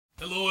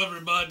Hello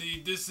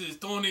everybody, this is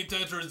Tony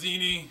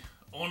Tetrazzini,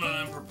 owner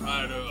and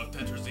proprietor of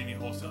Tetrazzini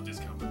Wholesale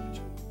Discount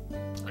Village.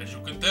 As you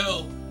can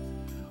tell,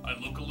 I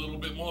look a little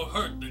bit more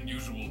hurt than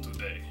usual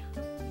today.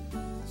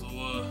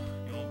 So,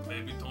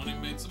 maybe Tony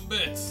made some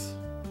bets.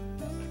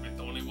 Maybe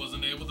Tony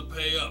wasn't able to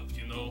pay up,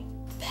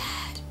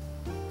 Bad.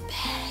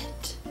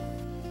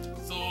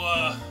 So,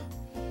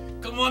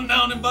 come on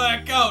down and buy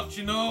a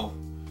couch, Or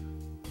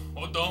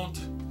don't.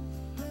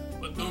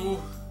 But do.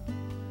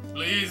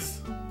 Please.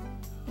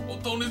 Oh,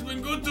 Tony's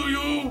been good to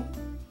you.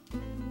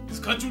 He's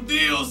cut you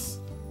deals.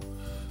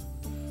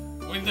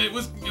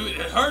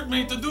 It hurt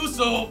me to do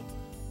so.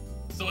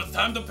 So it's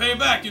time to pay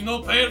back,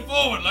 pay it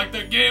forward like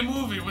that gay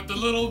movie with the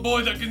little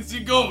boy that can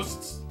see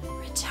ghosts.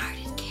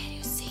 Retarded kid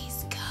who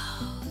sees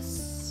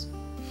ghosts.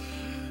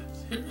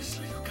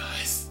 Seriously, you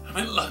guys, I'm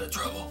in a lot of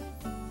trouble.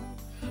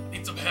 I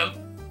need some help.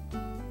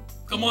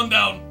 Come on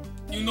down.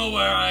 You know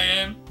where I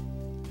am.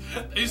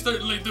 They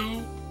certainly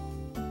do.